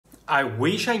I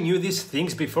wish I knew these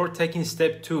things before taking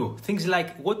step 2, things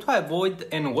like what to avoid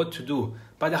and what to do,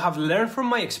 but I have learned from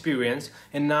my experience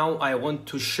and now I want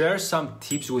to share some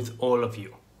tips with all of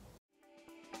you.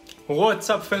 What's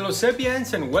up fellow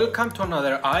Sapiens, and welcome to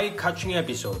another eye-catching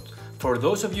episode. For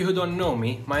those of you who don't know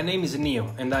me, my name is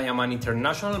Neo and I am an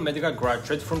international medical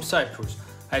graduate from Cyprus.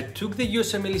 I took the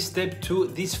USMLE Step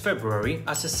 2 this February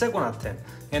as a second attempt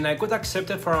and I got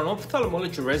accepted for an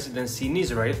ophthalmology residency in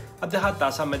Israel at the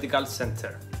Hadassah Medical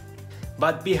Center.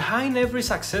 But behind every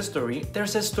success story,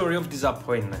 there's a story of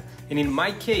disappointment, and in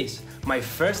my case, my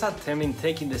first attempt in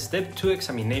taking the Step 2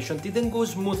 examination didn't go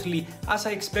smoothly as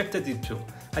I expected it to.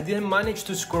 I didn't manage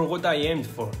to score what I aimed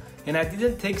for, and I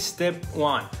didn't take Step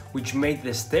 1, which made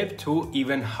the Step 2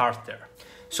 even harder.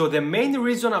 So the main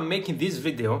reason I'm making this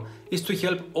video is to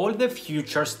help all the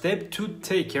future Step 2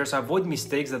 takers avoid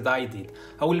mistakes that I did.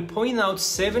 I will point out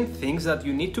 7 things that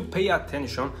you need to pay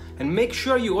attention and make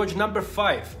sure you watch number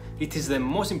 5. It is the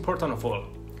most important of all.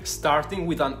 Starting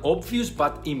with an obvious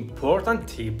but important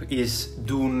tip is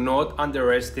do not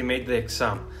underestimate the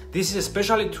exam. This is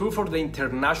especially true for the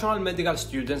international medical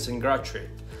students and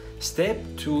graduates. Step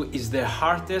 2 is the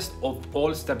hardest of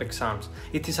all step exams.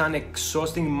 It is an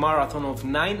exhausting marathon of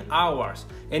 9 hours,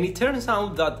 and it turns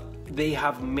out that they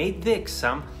have made the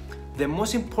exam the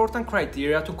most important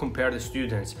criteria to compare the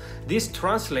students. This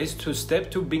translates to Step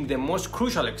 2 being the most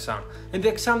crucial exam, and the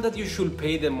exam that you should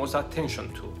pay the most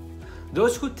attention to.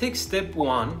 Those who take Step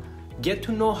 1 get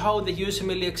to know how the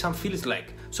USMLE exam feels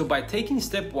like, so by taking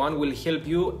Step 1 will help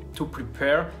you to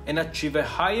prepare and achieve a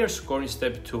higher score in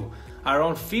Step 2.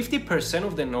 Around 50%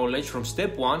 of the knowledge from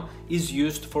Step 1 is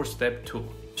used for Step 2.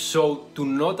 So do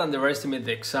not underestimate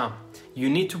the exam. You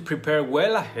need to prepare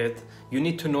well ahead, you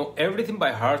need to know everything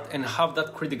by heart and have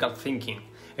that critical thinking.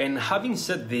 And having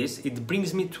said this, it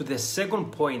brings me to the second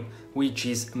point, which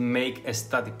is make a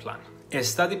study plan. A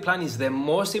study plan is the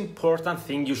most important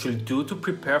thing you should do to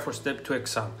prepare for Step 2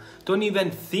 exam. Don't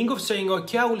even think of saying,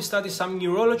 okay, I will study some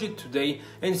neurology today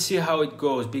and see how it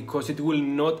goes, because it will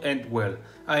not end well.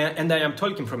 I am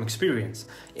talking from experience.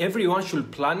 Everyone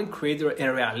should plan and create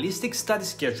a realistic study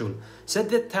schedule. Set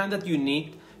the time that you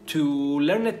need to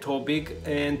learn a topic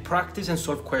and practice and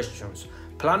solve questions.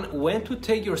 Plan when to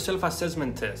take your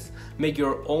self-assessment test. Make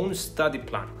your own study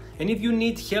plan. And if you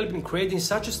need help in creating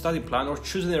such a study plan or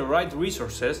choosing the right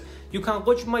resources, you can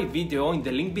watch my video in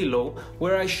the link below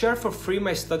where I share for free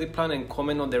my study plan and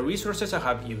comment on the resources I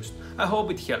have used. I hope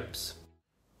it helps.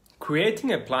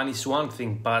 Creating a plan is one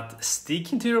thing, but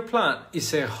sticking to your plan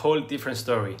is a whole different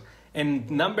story.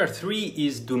 And number 3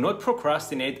 is do not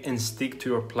procrastinate and stick to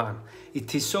your plan.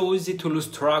 It is so easy to lose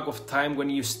track of time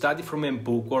when you study from a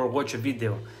book or watch a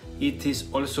video. It is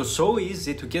also so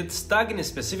easy to get stuck in a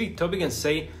specific topic and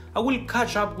say, I will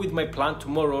catch up with my plan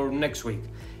tomorrow or next week.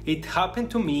 It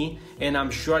happened to me and I'm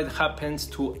sure it happens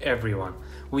to everyone.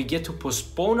 We get to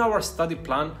postpone our study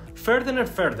plan further and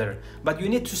further, but you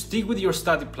need to stick with your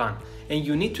study plan and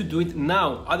you need to do it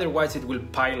now, otherwise it will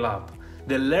pile up.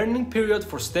 The learning period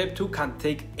for Step 2 can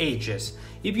take ages.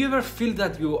 If you ever feel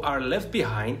that you are left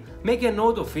behind, make a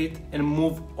note of it and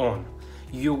move on.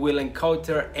 You will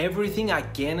encounter everything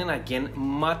again and again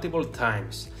multiple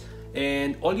times,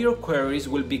 and all your queries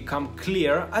will become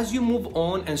clear as you move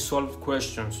on and solve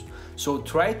questions. So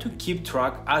try to keep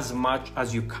track as much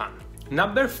as you can.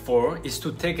 Number 4 is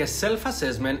to take a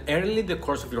self-assessment early in the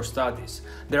course of your studies.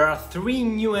 There are 3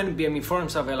 new NBME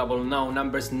forms available now,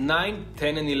 numbers 9,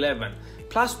 10 and 11,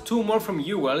 plus 2 more from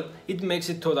UWorld. It makes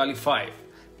it totally 5.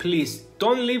 Please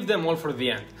don't leave them all for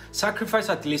the end. Sacrifice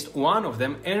at least one of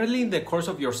them early in the course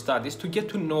of your studies to get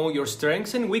to know your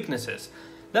strengths and weaknesses.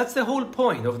 That's the whole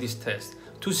point of this test,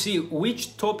 to see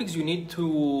which topics you need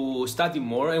to study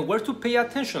more and where to pay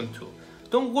attention to.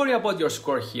 Don't worry about your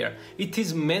score here. It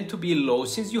is meant to be low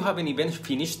since you haven't even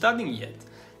finished studying yet.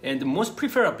 And most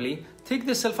preferably, take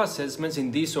the self-assessments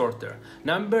in this order.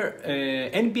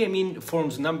 NBME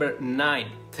forms number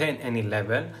 9, 10 and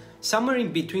 11. Somewhere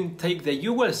in between, take the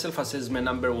UWorld self-assessment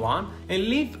number 1 and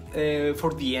leave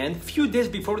for the end, few days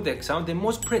before the exam, the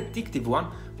most predictive one,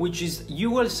 which is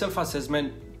UWorld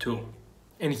self-assessment 2.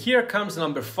 And here comes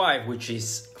number 5, which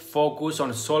is focus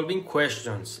on solving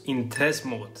questions in test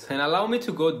mode. And allow me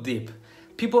to go deep.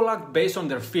 People act based on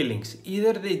their feelings.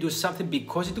 Either they do something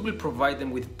because it will provide them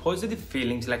with positive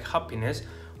feelings like happiness,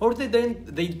 or they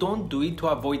don't do it to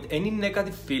avoid any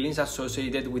negative feelings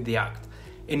associated with the act.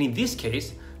 And in this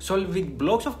case, solving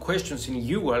blocks of questions in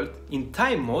UWorld in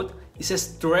time mode is a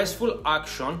stressful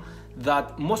action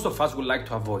that most of us would like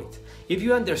to avoid. If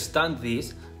you understand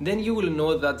this, then you will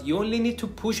know that you only need to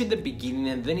push in the beginning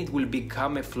and then it will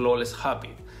become a flawless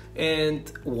habit.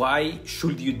 And why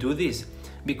should you do this?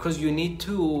 Because you need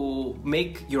to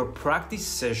make your practice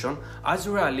session as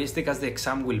realistic as the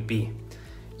exam will be.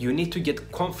 You need to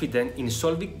get confident in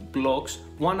solving blocks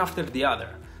one after the other.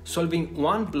 Solving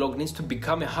one block needs to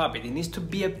become a habit. It needs to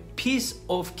be a piece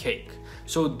of cake.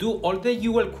 So do all the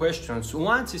UL questions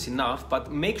once is enough,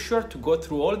 but make sure to go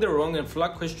through all the wrong and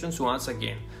flag questions once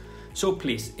again. So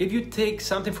please, if you take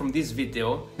something from this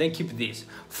video, then keep this.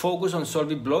 Focus on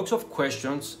solving blocks of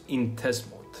questions in test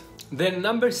mode. Then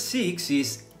number 6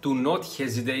 is do not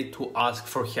hesitate to ask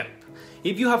for help.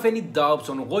 If you have any doubts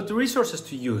on what resources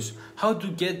to use, how to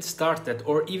get started,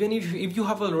 or even if you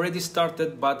have already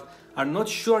started but are not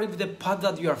sure if the path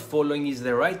that you are following is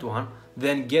the right one,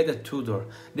 then get a tutor.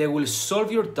 They will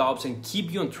solve your doubts and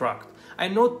keep you on track. I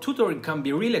know tutoring can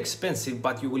be really expensive,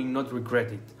 but you will not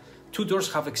regret it.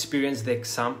 Tutors have experienced the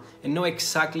exam and know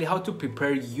exactly how to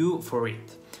prepare you for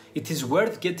it. It is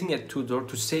worth getting a tutor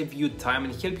to save you time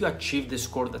and help you achieve the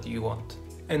score that you want.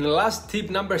 And last tip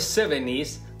number 7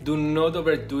 is do not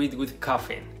overdo it with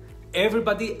caffeine.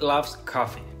 Everybody loves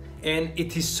coffee and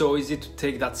it is so easy to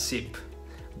take that sip.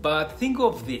 But think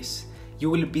of this, you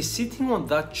will be sitting on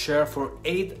that chair for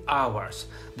 8 hours.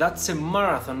 That's a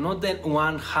marathon, not a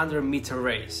 100-meter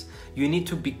race. You need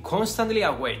to be constantly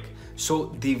awake, so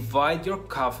divide your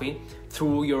coffee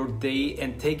through your day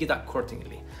and take it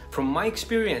accordingly. From my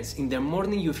experience, in the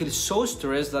morning you feel so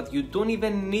stressed that you don't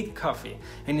even need coffee,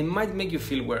 and it might make you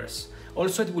feel worse.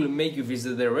 Also, it will make you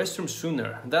visit the restroom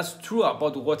sooner. That's true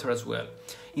about water as well.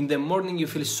 In the morning you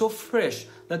feel so fresh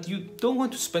that you don't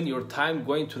want to spend your time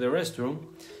going to the restroom.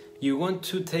 You want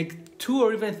to take 2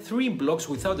 or even 3 blocks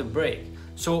without a break.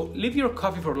 So leave your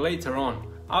coffee for later on,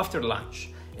 after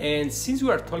lunch. And since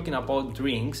we are talking about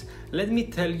drinks, let me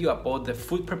tell you about the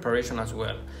food preparation as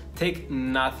well. Take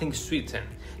nothing sweetened.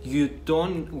 You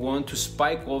don't want to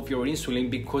spike off your insulin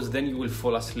because then you will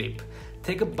fall asleep.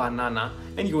 Take a banana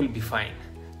and you will be fine.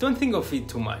 Don't think of it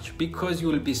too much because you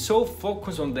will be so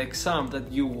focused on the exam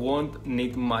that you won't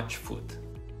need much food.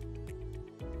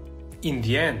 In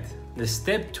the end, the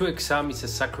Step 2 exam is a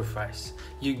sacrifice.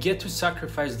 You get to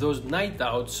sacrifice those night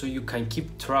outs so you can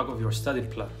keep track of your study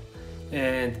plan.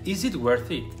 And is it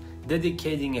worth it?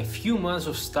 Dedicating a few months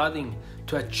of studying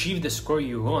to achieve the score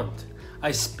you want?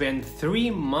 I spent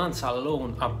 3 months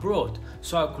alone abroad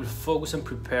so I could focus and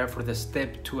prepare for the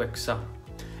Step 2 exam.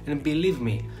 And believe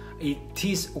me, it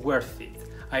is worth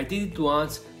it. I did it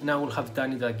once and I will have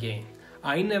done it again.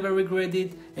 I never regret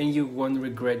it and you won't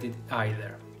regret it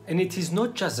either. And it is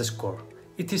not just a score,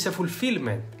 it is a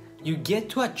fulfillment. You get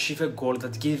to achieve a goal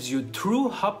that gives you true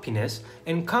happiness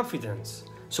and confidence.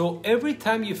 So every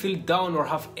time you feel down or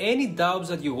have any doubts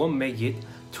that you won't make it,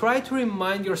 try to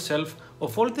remind yourself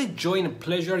of all the joy and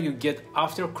pleasure you get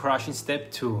after crushing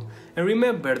Step 2. And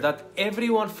remember that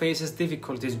everyone faces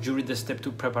difficulties during the Step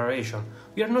 2 preparation.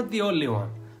 You are not the only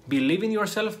one. Believe in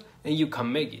yourself and you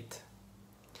can make it.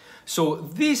 So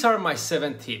these are my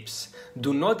 7 tips.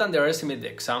 Do not underestimate the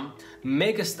exam,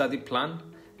 make a study plan,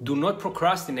 do not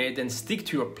procrastinate and stick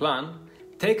to your plan,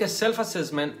 take a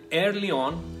self-assessment early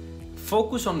on,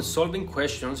 focus on solving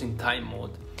questions in time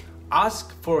mode,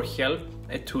 ask for help,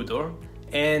 a tutor,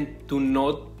 and do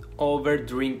not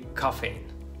overdrink caffeine.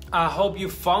 I hope you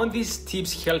found these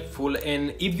tips helpful,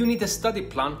 and if you need a study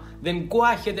plan, then go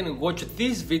ahead and watch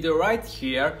this video right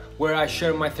here where I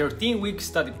share my 13-week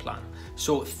study plan.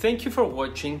 So thank you for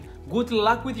watching, good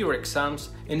luck with your exams,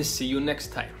 and see you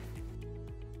next time.